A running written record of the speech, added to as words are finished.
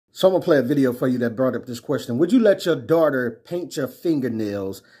So I'm going to play a video for you that brought up this question. Would you let your daughter paint your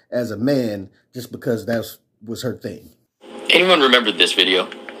fingernails as a man just because that was her thing? Anyone remember this video?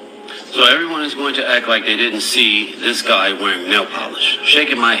 So everyone is going to act like they didn't see this guy wearing nail polish.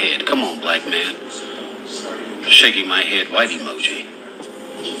 Shaking my head. Come on, black man. Shaking my head, white emoji.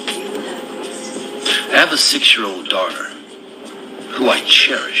 I have a 6-year-old daughter who I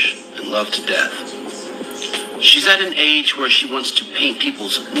cherish and love to death. She's at an age where she wants to paint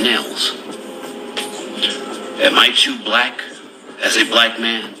people's nails. Am I too black, as a black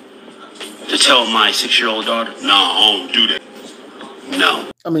man, to tell my 6-year-old daughter, no, I don't do that?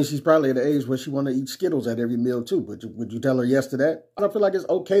 No. I mean, she's probably at an age where she want to eat Skittles at every meal too. But would you tell her yes to that? I don't feel like it's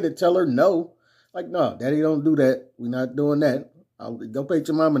okay to tell her no. Like, no, daddy don't do that. We're not doing that. I'll go paint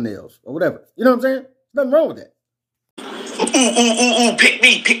your mama nails or whatever. You know what I'm saying? There's nothing wrong with that. Pick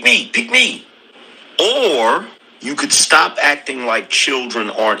me, pick me, pick me. Or you could stop acting like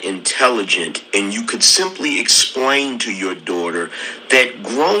children aren't intelligent, and you could simply explain to your daughter that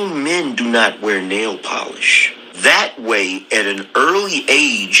grown men do not wear nail polish. That way, at an early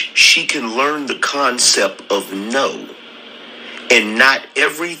age, she can learn the concept of no. And not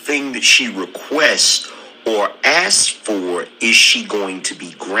everything that she requests or asks for is she going to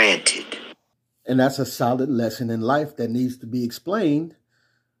be granted. And that's a solid lesson in life that needs to be explained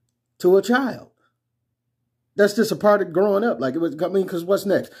to a child. That's just a part of growing up. Like, because what's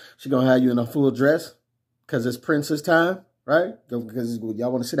next? She going to have you in a full dress because it's princess time, right? Because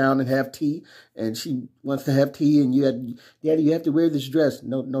y'all want to sit down and have tea, and she wants to have tea, and Daddy, you have to wear this dress.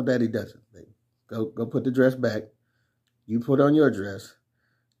 No, Daddy doesn't. Go put the dress back. You put on your dress.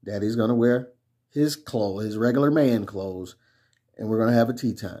 Daddy's going to wear his clothes, his regular man clothes, and we're going to have a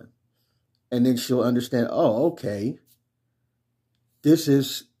tea time. And then she'll understand, oh, okay, this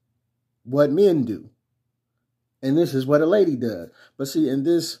is what men do. And this is what a lady does. But see, in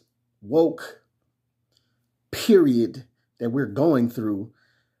this woke period that we're going through,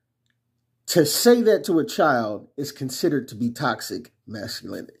 to say that to a child is considered to be toxic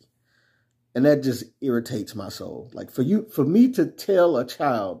masculinity. And that just irritates my soul. Like for me to tell a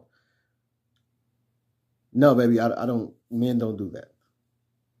child, no, baby, men don't do that.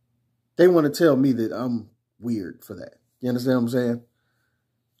 They want to tell me that I'm weird for that. You understand what I'm saying?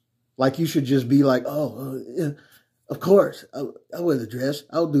 Like you should just be like, oh, yeah, of course, I'll wear the dress.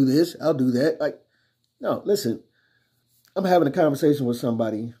 I'll do this. I'll do that. Like, no, listen, I'm having a conversation with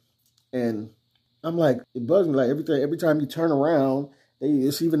somebody and I'm like, it bugs me. Like every time you turn around,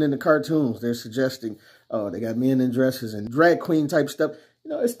 it's even in the cartoons, they're suggesting, oh, they got men in dresses and drag queen type stuff. You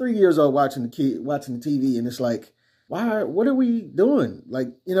know, it's 3 years old watching the TV and it's like, what are we doing? Like,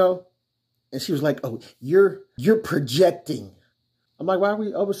 you know, and she was like, oh, you're projecting. I'm like, why are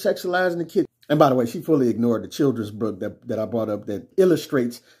we over-sexualizing the kid? And by the way, she fully ignored the children's book that I brought up that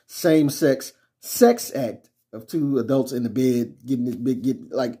illustrates same-sex sex act of two adults in the bed getting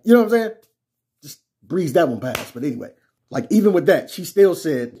like, you know what I'm saying? Just breeze that one past. But anyway, like even with that, she still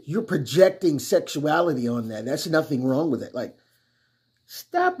said, you're projecting sexuality on that. There's nothing wrong with it. Like,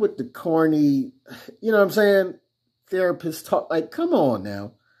 stop with the corny, you know what I'm saying? Therapist talk. Like, come on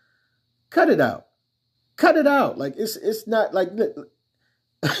now. Cut it out. Cut it out. Like, it's not like,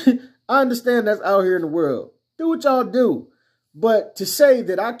 I understand that's out here in the world. Do what y'all do. But to say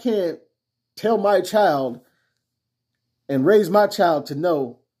that I can't tell my child and raise my child to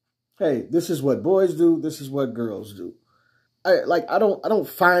know, hey, this is what boys do. This is what girls do. I don't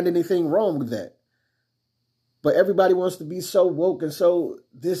find anything wrong with that. But everybody wants to be so woke and so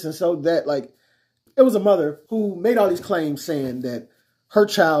this and so that. Like, it was a mother who made all these claims saying that her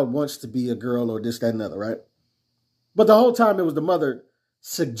child wants to be a girl or this, that, and other, right? But the whole time it was the mother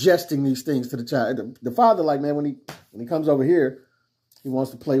suggesting these things to the child. The father, like, man, when he comes over here, he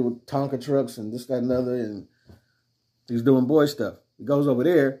wants to play with Tonka trucks and this, that, and other, and he's doing boy stuff. He goes over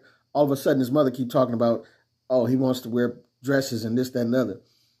there. All of a sudden, his mother keeps talking about, oh, he wants to wear dresses and this, that, and other.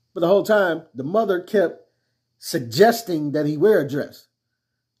 But the whole time, the mother kept suggesting that he wear a dress.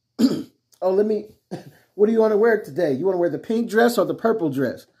 Oh, what do you want to wear today? You want to wear the pink dress or the purple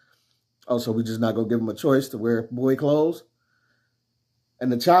dress? Oh, so we just not going to give him a choice to wear boy clothes?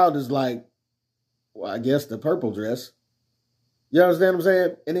 And the child is like, well, I guess the purple dress. You understand what I'm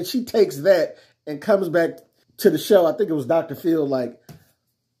saying? And then she takes that and comes back to the show. I think it was Dr. Phil, like,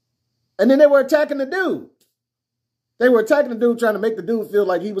 and then they were attacking the dude. They were attacking the dude, trying to make the dude feel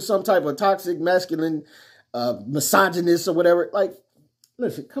like he was some type of toxic, masculine, misogynist or whatever. Like,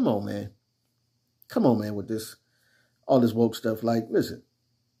 listen, come on, man. Come on, man, with this, all this woke stuff. Like, listen,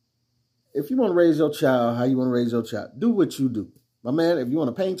 if you want to raise your child how you want to raise your child, do what you do. My man, if you want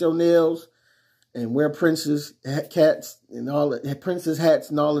to paint your nails, and wear princess cats and all that, princess hats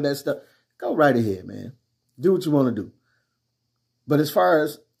and all of that stuff, go right ahead, man. Do what you want to do. But as far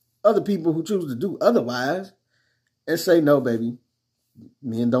as other people who choose to do otherwise and say, no, baby,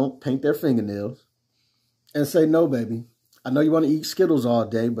 men don't paint their fingernails, and say, no, baby, I know you want to eat Skittles all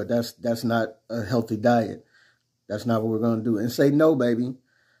day, but that's not a healthy diet. That's not what we're going to do. And say, no, baby,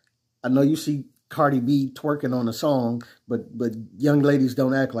 I know you see Cardi B twerking on a song, but young ladies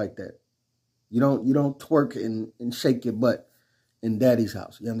don't act like that. You don't twerk and shake your butt in daddy's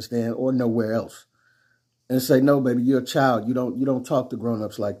house, you understand, or nowhere else. And say, no, baby, you're a child. You don't talk to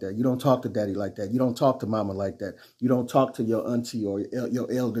grown-ups like that. You don't talk to daddy like that. You don't talk to mama like that. You don't talk to your auntie or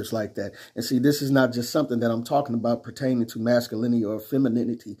your elders like that. And see, this is not just something that I'm talking about pertaining to masculinity or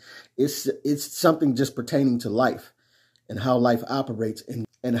femininity. It's something just pertaining to life and how life operates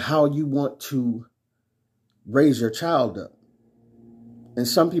and how you want to raise your child up. And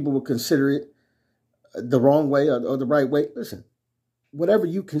some people will consider it the wrong way or the right way. Listen, whatever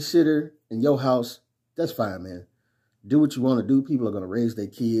you consider in your house, that's fine, man. Do what you want to do. People are going to raise their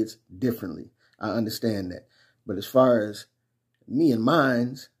kids differently. I understand that. But as far as me and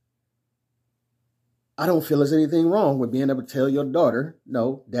mine's, I don't feel there's anything wrong with being able to tell your daughter,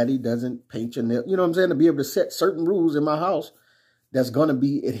 no, daddy doesn't paint your nails. You know what I'm saying? To be able to set certain rules in my house that's going to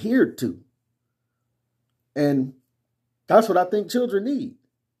be adhered to. And that's what I think children need.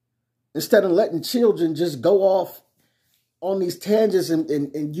 Instead of letting children just go off on these tangents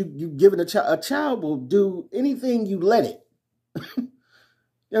and you giving a child will do anything you let it.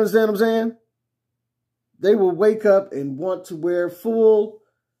 You understand what I'm saying? They will wake up and want to wear full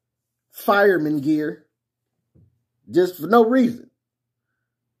fireman gear just for no reason.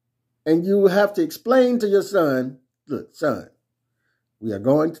 And you have to explain to your son, look, son, we are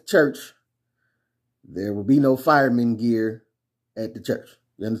going to church. There will be no fireman gear at the church.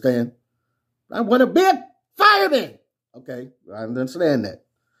 You understand? I want to be a fireman. Okay, I understand that.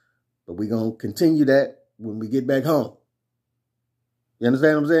 But we're going to continue that when we get back home. You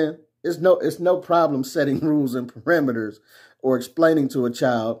understand what I'm saying? It's no problem setting rules and parameters or explaining to a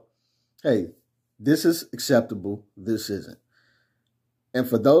child, hey, this is acceptable, this isn't. And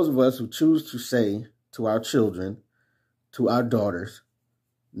for those of us who choose to say to our children, to our daughters,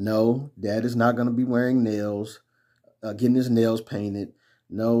 no, dad is not going to be wearing nails, getting his nails painted.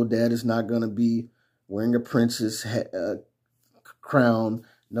 No, dad is not going to be wearing a princess crown.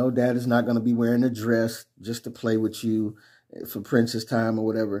 No, dad is not going to be wearing a dress just to play with you for princess time or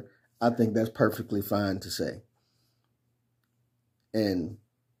whatever. I think that's perfectly fine to say. And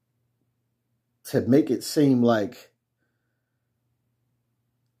to make it seem like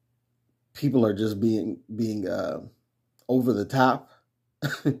people are just being over the top,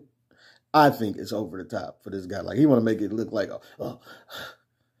 I think it's over the top for this guy. Like, he want to make it look like,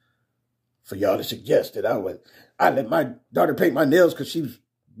 for y'all to suggest that I let my daughter paint my nails because she's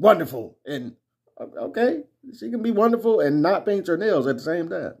wonderful. And okay, she can be wonderful and not paint her nails at the same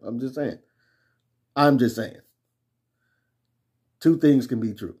time. I'm just saying. Two things can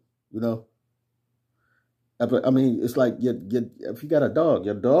be true, you know? I mean, it's like if you got a dog,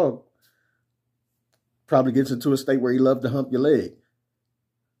 your dog probably gets into a state where he loves to hump your leg.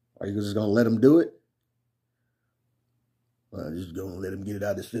 Are you just going to let him do it? Well, I'm just going to let him get it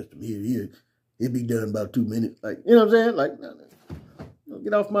out of the system. Here. It'll be done in about 2 minutes. Like, you know what I'm saying? Like, no,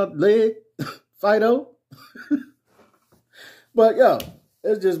 get off my leg, Fido. But, yo,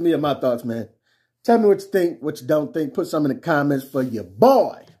 it's just me and my thoughts, man. Tell me what you think, what you don't think. Put some in the comments for your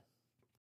boy.